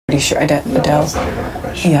Pretty sure That's not even a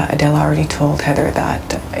question. Yeah, Adele already told Heather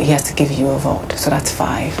that he has to give you a vote, so that's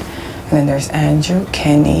 5. And then there's Andrew,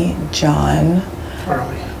 Kenny, John,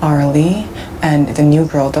 Arlie, and the new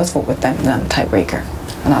girl does vote with them, and I'm the tiebreaker,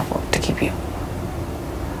 and I'll vote to keep you.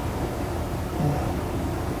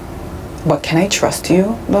 But can I trust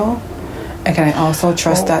you, though? And can I also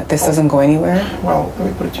trust that this doesn't go anywhere? Well,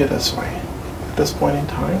 let me put it to you this way. At this point in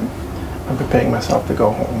time, I'm preparing myself to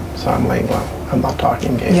go home, so I'm laying low. I'm not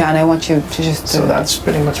talking game. Yeah, and I want you to just... So that's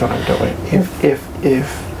pretty much what I'm doing. If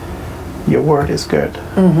your word is good,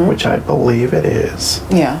 which I believe it is,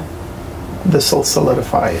 yeah, this will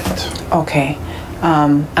solidify it. Okay.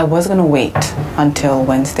 I was going to wait until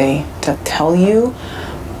Wednesday to tell you,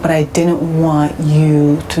 but I didn't want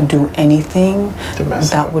you to do anything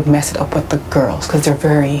that would mess it up with the girls, because they're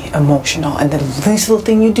very emotional, and the least little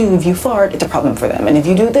thing you do, if you fart, it's a problem for them, and if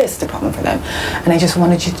you do this, it's a problem for them. And I just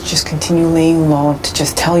wanted you to just continue laying low, to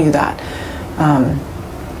just tell you that. I'm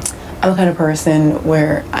the kind of person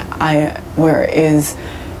where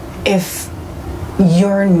if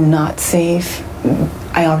you're not safe,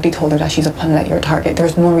 I already told her that she's a pun at your target.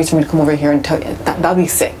 There's no reason for me to come over here and tell you that'd be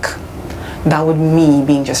sick. That would me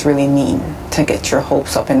being just really mean to get your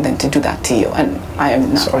hopes up and then to do that to you, and I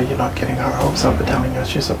am not. So are you not getting her hopes up and telling her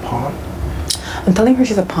she's a pawn? I'm telling her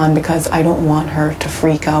she's a pawn because I don't want her to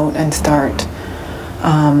freak out and start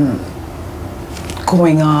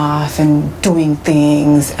going off and doing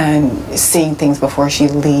things and saying things before she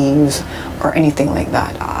leaves or anything like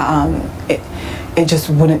that. It just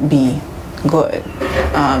wouldn't be good.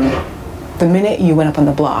 The minute you went up on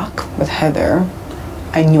the block with Heather,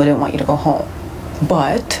 I knew I didn't want you to go home,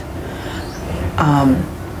 but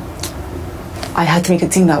I had to make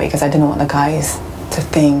it seem that way because I didn't want the guys to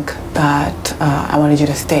think that I wanted you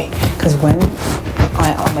to stay. Because when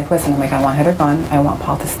I'm like, listen, I'm like, I want Heather gone, I want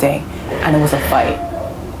Paul to stay, and it was a fight.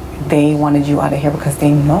 They wanted you out of here because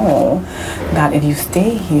they know that if you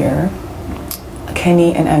stay here,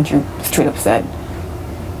 Kenny and Andrew straight up said,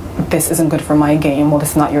 this isn't good for my game. Well,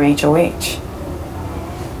 this is not your HOH.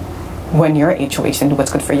 When you're HOH, then do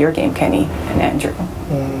what's good for your game, Kenny and Andrew.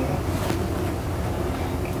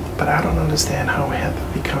 But I don't understand how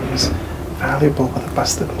Heather becomes valuable with a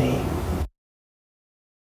busted knee.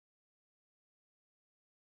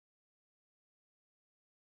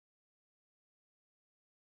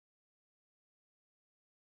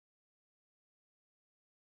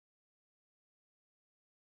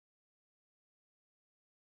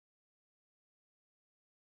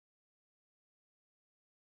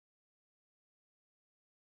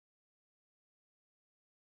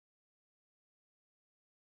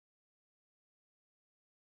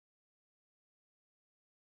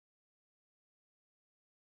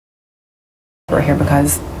 We're here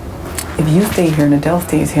because if you stay here and Adele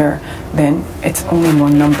stays here, then it's only more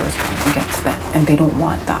numbers against them, and they don't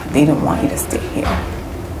want that. They don't want you to stay here.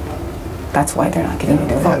 That's why they're not giving you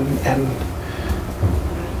their vote. And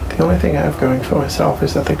the only thing I have going for myself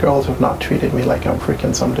is that the girls have not treated me like I'm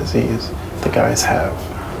freaking some disease. The guys have.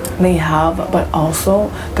 They have, but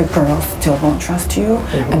also the girls still don't trust you,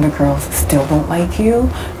 and the girls still don't like you.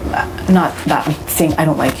 Not that I'm saying I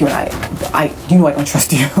don't like you, and you know I don't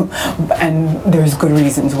trust you, and there's good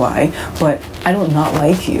reasons why. But I don't not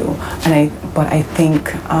like you, but I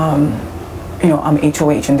think you know, I'm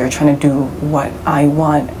HOH, and they're trying to do what I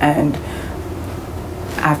want. And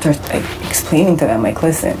after explaining to them, like,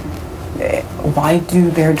 listen, why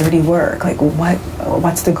do their dirty work? Like,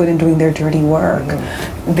 what's the good in doing their dirty work?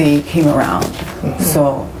 They came around.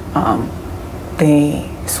 So they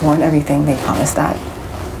swore and everything. They promised that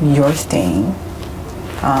you're staying.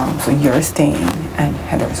 So you're staying and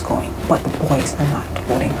Heather's going. But the boys are not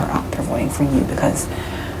voting her out. They're voting for you because,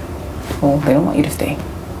 well, they don't want you to stay.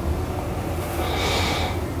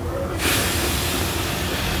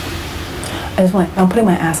 I'm putting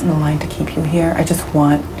my ass on the line to keep you here. I just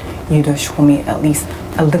want you to show me at least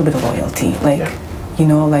a little bit of loyalty, like, you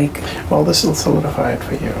know, like. Well, this will solidify it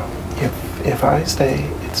for you. If I stay,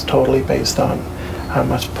 it's totally based on how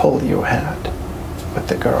much pull you had with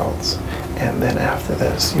the girls, and then after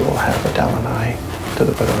this, you will have Adele and I to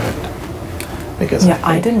the bitter end. Because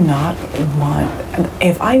I did not want.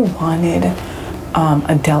 If I wanted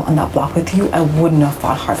Adele on that block with you, I wouldn't have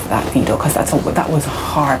fought hard for that veto, because that was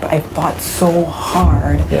hard. But I fought so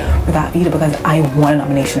hard for that veto because I wanted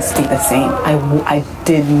nominations to stay the same. I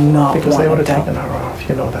did not because want they would have Adele. taken her off.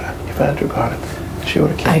 You know that. If Andrew got it, she would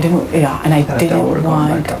have came. I didn't. Yeah, and I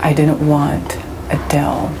didn't want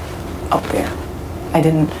Adele up there. I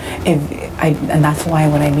didn't. And that's why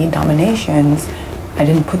when I made nominations, I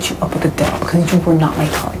didn't put you up with Adele because you were not my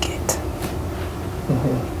target.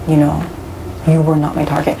 You know. You were not my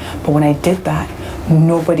target. But when I did that,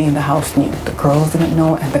 nobody in the house knew. The girls didn't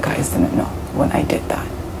know and the guys didn't know when I did that.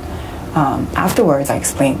 Afterwards, I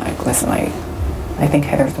explained, like, listen, I think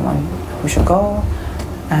Heather's the one who should go.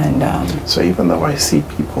 And so even though I see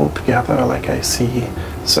people together, like I see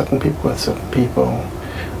certain people with certain people,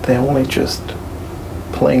 they're only just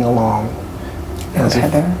playing along. As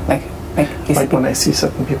Heather, like when I see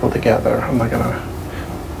certain people together, I'm not gonna.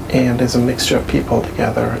 And there's a mixture of people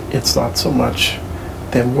together. It's not so much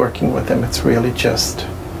them working with them. It's really just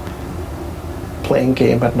playing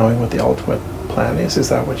game, but knowing what the ultimate plan is. Is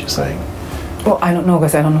that what you're saying? Well, I don't know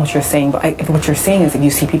because I don't know what you're saying. But if what you're saying is if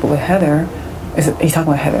you see people with Heather, are you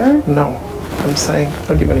talking about Heather? No, I'm saying,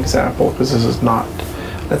 I'll give you an example because this is not.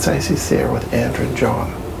 Let's say I see Sarah with Andrew and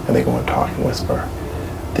John, and they go and talk and whisper.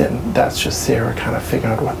 Then that's just Sarah kind of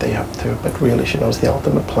figuring out what they're up to, but really she knows the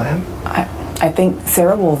ultimate plan. I think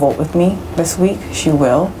Sarah will vote with me this week. She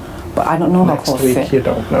will, but I don't know how close. Next week, you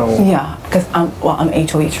don't know. Yeah, because I'm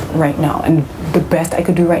HOH right now, and the best I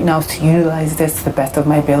could do right now is to utilize this to the best of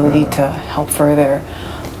my ability to help further,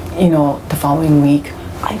 the following week.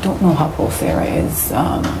 I don't know how close Sarah is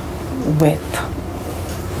with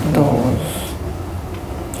those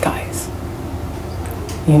guys.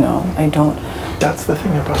 I don't. That's the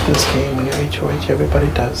thing about this game. When you're HOH, everybody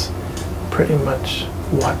does pretty much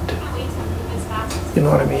what, you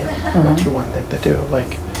know what I mean? What you want them to do.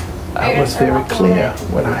 Like, I was very clear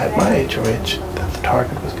when I had my HOH that the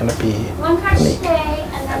target was going to be Nick.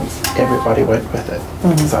 And everybody went with it.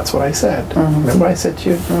 Because that's what I said. Remember I said to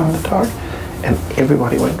you, you want the target? And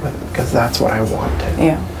everybody went with it because that's what I wanted.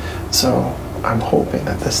 Yeah. So I'm hoping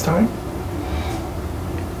that this time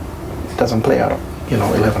it doesn't play out,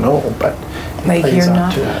 11-0, but it plays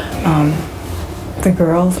out to the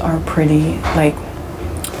girls are pretty,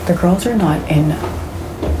 the girls are not in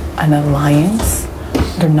an alliance.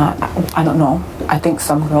 They're not, I don't know. I think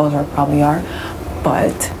some girls probably are,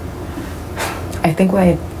 but I think what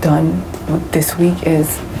I've done this week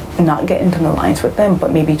is not get into an alliance with them,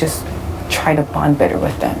 but maybe just try to bond better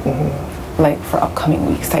with them, for upcoming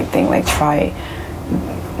weeks type thing.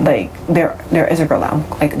 There is a girl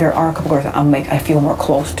that there are a couple girls that I feel more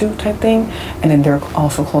close to type thing, and then they're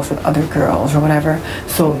also close with other girls or whatever.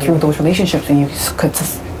 So through those relationships, and you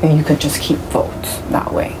could just keep votes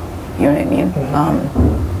that way. You know what I mean?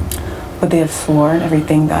 But they have sworn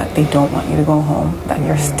everything that they don't want you to go home, that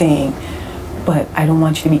you're staying. But I don't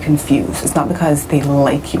want you to be confused. It's not because they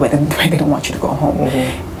like you and they don't want you to go home.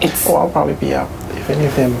 I'll probably be out if any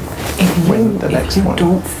of them win the next one. If you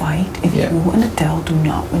don't fight, if you and Adele do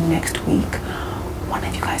not win next week, one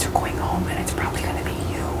of you guys are going home, and it's probably going to be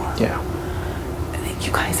you. Yeah.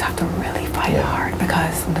 You guys have to really fight hard,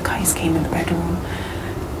 because when the guys came in the bedroom,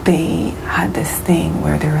 they had this thing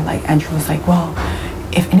where they were like, Andrew was like, well,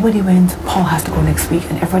 if anybody wins, Paul has to go next week,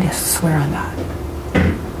 and everybody has to swear on that.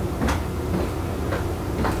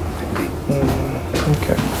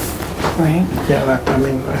 Okay. Right? Yeah,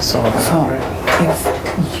 I saw that. So, right?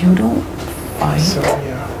 if you don't fight,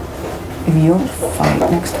 if you don't fight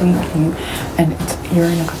next week, you're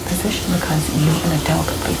in a good position because you and Adele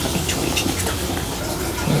could play for HOH next week.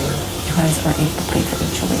 You guys are able to play for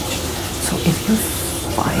HOH. So if you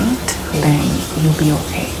fight, then you'll be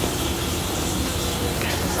okay.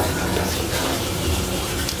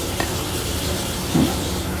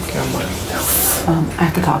 I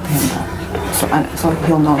have to talk to him though, so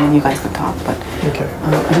he'll know when you guys can talk. But I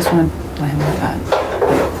just want to let him know that,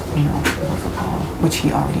 what's the call, which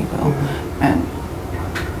he already will, and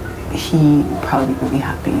he probably will be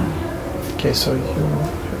happy. Okay, so you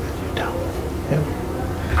tell him,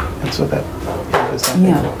 and so that there's nothing.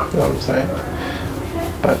 You know what I'm saying?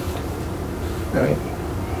 But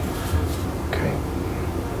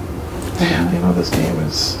this game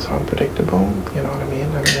is so unpredictable. You know what I mean?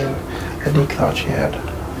 Anique thought she had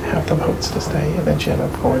half the votes to stay, and then she ended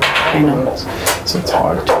up going with all the votes. So it's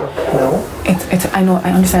hard to know. I know.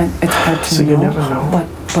 I understand. It's hard to know. So you never know.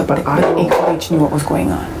 But HOH knew what was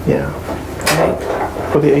going on. Yeah. Right.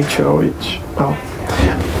 For the HOH, well,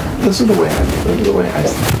 this is the way I see it right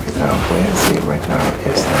now. The way I see it right now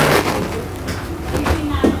is that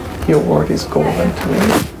your word is golden to me.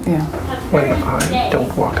 Yeah. When I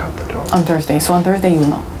don't walk out the door. On Thursday. So on Thursday you'll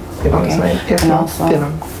know. You know what I'm saying? If not, then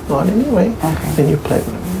I'm not anyway. Okay. Then you played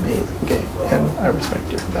an amazing game, and I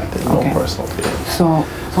respect you for that. There's no personal feelings. So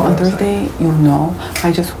on Thursday you'll know.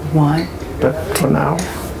 I just want. But for now.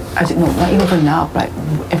 Not even for now, but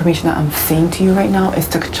information that I'm saying to you right now is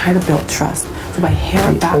to try to build trust. So if I hear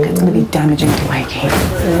it back, it's going to be damaging to my game.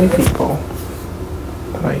 Many people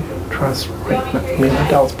that I trust right now.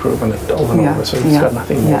 Adele's proven it over and over, so he's got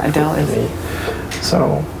nothing more to Adele is. me.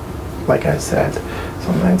 So like I said,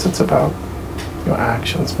 sometimes it's about your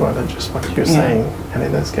actions more than just what you're saying. And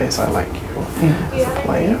in this case, I like you as a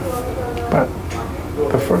player. But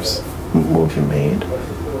the first move you made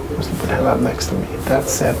was to put him up next to me. That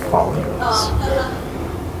said volumes.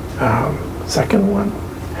 Second one,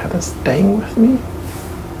 Heather staying with me.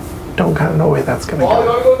 Don't kind of know where that's gonna go. You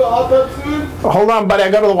wanna go to the hot tub soon? Hold on, buddy. I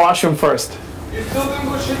go to the washroom first. You still didn't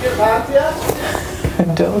go shit your pants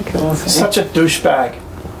yet? Don't kill me. Such a douchebag.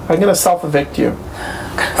 I'm gonna self-evict you.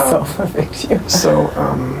 Self-evict you.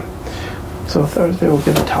 So Thursday will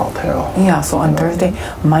be the telltale. Yeah, so on Thursday,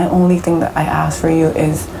 my only thing that I ask for you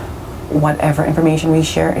is whatever information we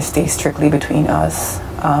share, it stays strictly between us,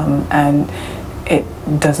 and it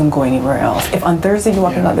doesn't go anywhere else. If on Thursday you're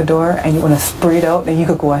walking out the door and you want to spray it out, then you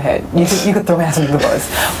could go ahead. You could throw my ass under the bus.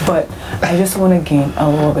 But I just want to gain a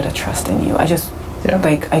little bit of trust in you. I just want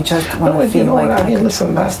to feel like I mean,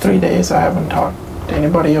 listen, the last 3 days I haven't talked to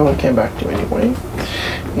anybody who came back to you anyway.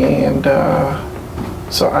 And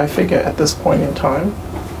so I figure at this point in time,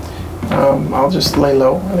 I'll just lay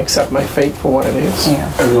low and accept my fate for what it is.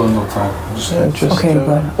 Yeah. Everyone no time. Okay,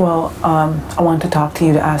 good. Well, I want to talk to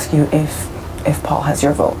you to ask you if Paul has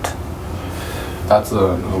your vote. That's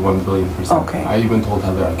a 1,000,000,000%. Okay. I even told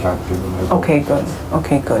Heather I can't give him my vote. Okay, good.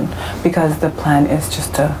 Okay, good. Because the plan is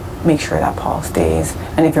just to make sure that Paul stays,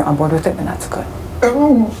 and if you're on board with it, then that's good.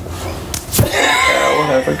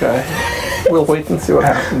 Whatever, guy. We'll wait and see what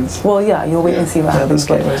happens. Well, yeah, you'll wait and see what happens.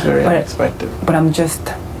 This game is very unexpected. But I'm just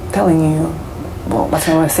telling you, well, that's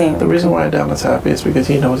what I was saying. The reason why Adele is happy is because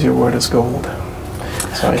he knows your word is gold.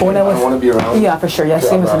 So I want to be around. Yeah, for sure. Yes,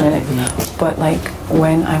 give us a minute. But like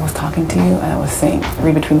when I was talking to you and I was saying,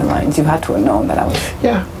 read between the lines, you had to have known that I was.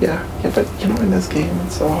 Yeah. But you know, in this game,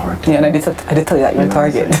 it's so hard. Yeah, and I did tell you that you're a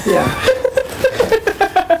target. Yeah.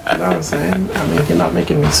 You know what I'm saying? I mean, you're not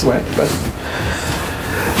making me sweat, but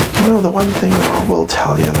the one thing I will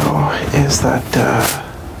tell you though is that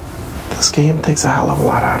this game takes a hell of a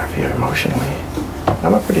lot out of you emotionally.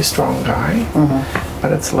 I'm a pretty strong guy,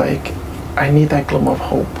 but it's like I need that glimmer of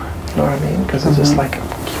hope. You know what I mean? Because it's just like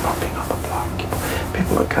keep on being on the block.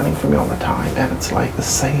 People are gunning for me all the time, and it's like the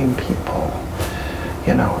same people.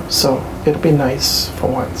 You know, so it'd be nice for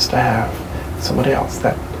once to have somebody else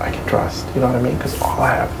that I can trust. You know what I mean? Because all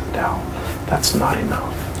I have is Adele. That's not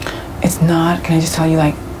enough. It's not. Can I just tell you,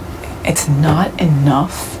 like, it's not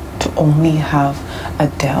enough to only have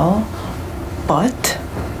Adele, but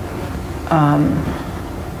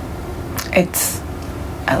it's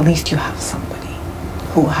at least you have somebody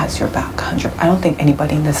who has your back 100. I don't think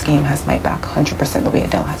anybody in this game has my back 100% the way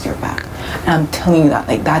Adele has your back. And I'm telling you that,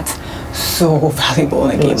 like, that's so valuable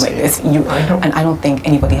in a game like this. And I don't think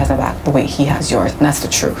anybody has my back the way he has yours. And that's the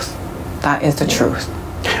truth. That is the truth.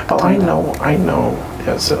 Well, I know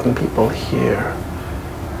there are certain people here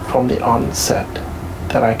from the onset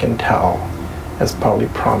that I can tell has probably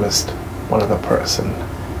promised one other person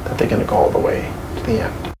that they're going to go all the way to the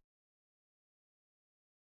end.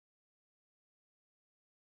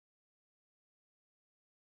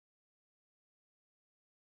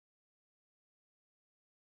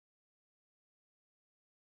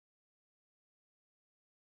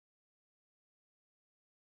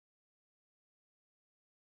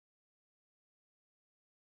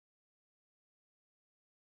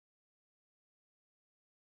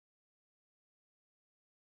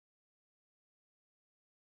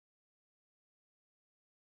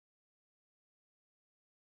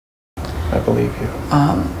 I believe you.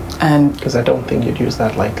 And because I don't think you'd use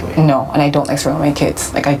that lightly. No, and I don't like surrounding my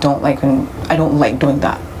kids. Like I don't like doing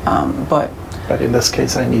that. But in this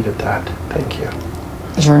case, I needed that. Thank you.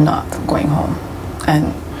 You're not going home,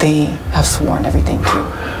 and they have sworn everything too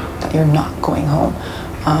that you're not going home.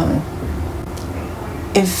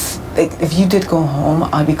 If you did go home,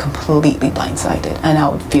 I'd be completely blindsided, and I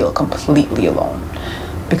would feel completely alone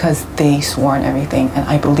because they sworn everything, and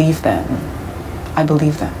I believe them.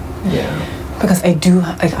 Yeah. Because I do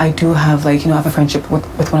have I have a friendship with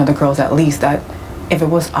one of the girls at least that if it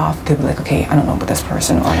was off, they'd be like, okay, I don't know about this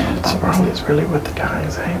person or I don't know about that person. It's really with the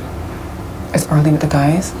guys, eh? It's early with the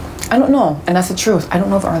guys? I don't know, and that's the truth. I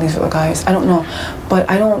don't know if Arlie's with the guys. I don't know, but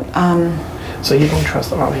I don't. So you don't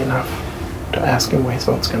trust Arlie enough to ask him where his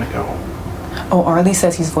vote's gonna go? Oh, Arlie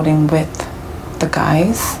says he's voting with the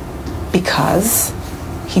guys because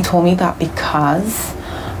he told me that because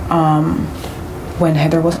when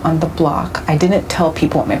Heather was on the block, I didn't tell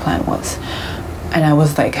people what my plan was. And I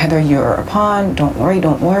was like, Heather, you're a pawn, don't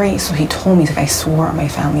worry. So he told me, I swore on my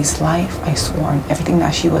family's life, I swore on everything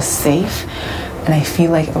that she was safe. And I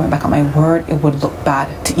feel like if I went back on my word, it would look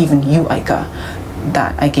bad to even you, IKA,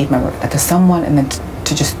 that I gave my word to someone and then to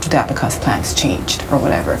to just do that because plans changed or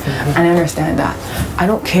whatever. And I understand that. I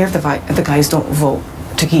don't care if the guys don't vote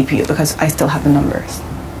to keep you because I still have the numbers.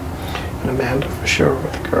 And Amanda for sure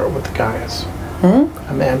with the guys.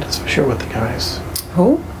 Amanda's for sure with the guys.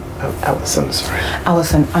 Who? Allison, sorry.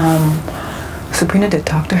 Allison. Sabrina did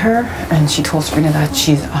talk to her, and she told Sabrina that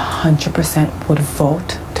she's 100% would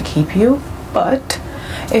vote to keep you, but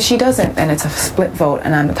if she doesn't, then it's a split vote,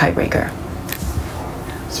 and I'm the tiebreaker.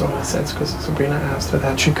 So in a sense, because Sabrina asked her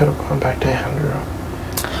that, she could have gone back to Andrew.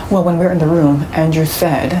 Well, when we were in the room, Andrew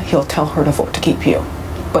said he'll tell her to vote to keep you,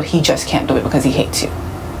 but he just can't do it because he hates you.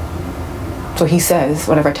 So he says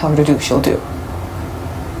whatever I tell her to do, she'll do.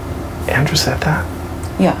 Andrew said that?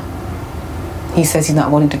 Yeah. He says he's not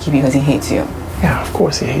voting to keep you because he hates you. Yeah, of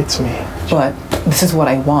course he hates me. But this is what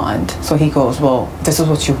I want. So he goes, well, this is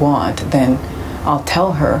what you want, then I'll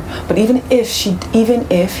tell her. But even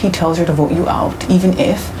if he tells her to vote you out, even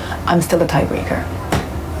if, I'm still a tiebreaker.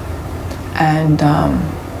 And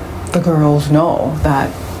the girls know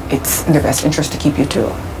that it's in their best interest to keep you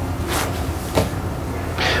too.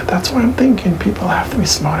 That's what I'm thinking. People have to be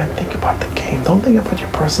smart and think about the game. Don't think about your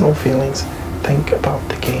personal feelings. Think about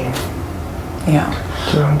the game. Yeah.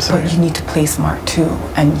 Do you know what I'm saying? But you need to play smart too.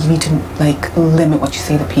 And you need to like limit what you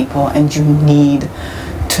say to people. And you need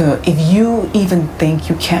to, if you even think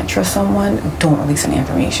you can't trust someone, don't release any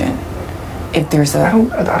information. If there's a...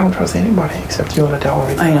 I don't trust anybody except you and Adele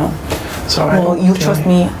right now. I know. So well, you'll trust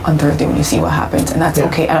me on Thursday when you see what happens, and that's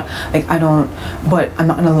okay. I don't, but I'm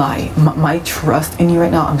not gonna lie. My trust in you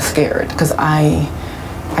right now, I'm scared because I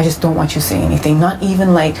just don't want you saying anything. Not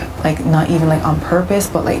even like on purpose,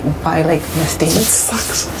 but like by like mistake. It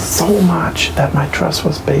sucks so much that my trust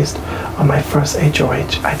was based on my first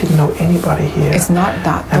HOH. I didn't know anybody here. It's not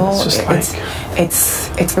that though. And it's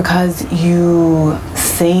just it's because you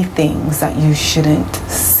say things that you shouldn't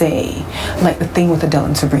say. Like the thing with Adele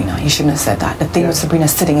and Sabrina, you shouldn't have said that. The thing with Sabrina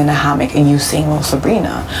sitting in a hammock and you saying, well,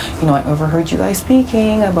 Sabrina, you know, I overheard you guys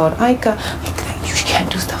speaking about IKA. Like, you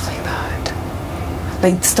can't do stuff like that.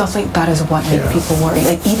 Like stuff like that is what makes people worry.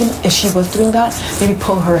 Like even if she was doing that, maybe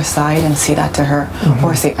pull her aside and say that to her,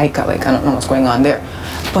 or say IKA, like I don't know what's going on there.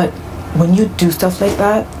 But when you do stuff like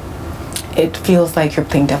that, it feels like you're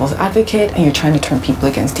playing devil's advocate and you're trying to turn people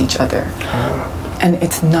against each other. And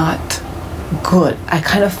it's not good. I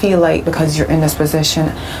kind of feel like because you're in this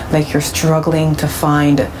position, like you're struggling to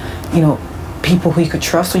find, you know, people who you could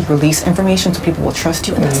trust, so you release information so people will trust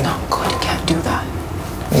you, and that's not good. You can't do that.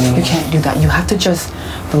 You can't do that. You have to just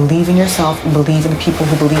believe in yourself and believe in the people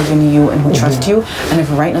who believe in you and who trust you. And if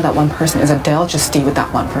right now that one person is Adele, just stay with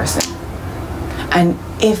that one person. And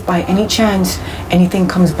if by any chance anything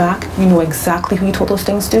comes back, you know exactly who you told those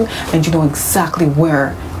things to, and you know exactly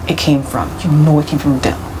where it came from. You know it came from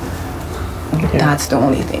Adele. That's the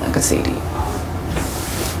only thing I could say to you.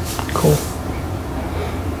 Cool.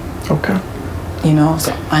 Okay. You know,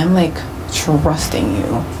 so I'm like trusting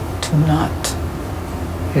you to not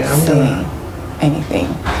say anything.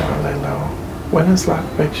 I'll lay low. When is last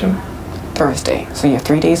eviction? Thursday. So you're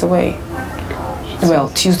 3 days away. Well,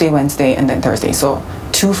 Tuesday, Wednesday, and then Thursday. So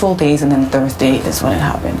 2 full days, and then Thursday is when it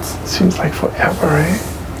happens. Seems like forever, right?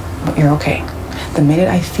 But you're okay. The minute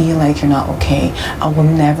I feel like you're not okay, I will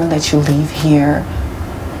never let you leave here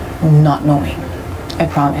not knowing. I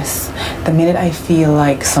promise. The minute I feel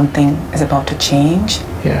like something is about to change,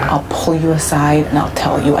 I'll pull you aside and I'll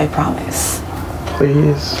tell you, I promise.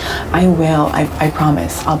 Please. I will. I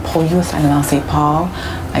promise. I'll pull you aside and I'll say, Paul,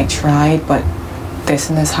 I tried, but this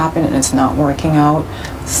and this happened and it's not working out.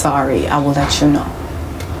 Sorry, I will let you know.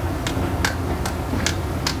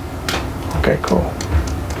 Okay, cool.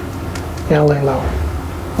 Yeah, I'll lay low.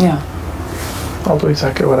 Yeah. I'll do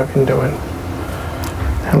exactly what I've been doing.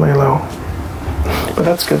 And lay low. But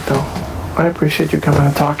that's good though. I appreciate you coming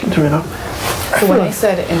and talking to me now. So when I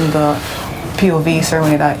said in the POV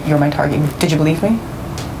ceremony that you're my target, did you believe me?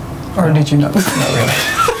 Or did you know? Not really.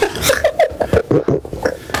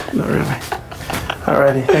 Not really.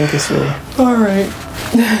 Alrighty, thank you, sweetie. Alright.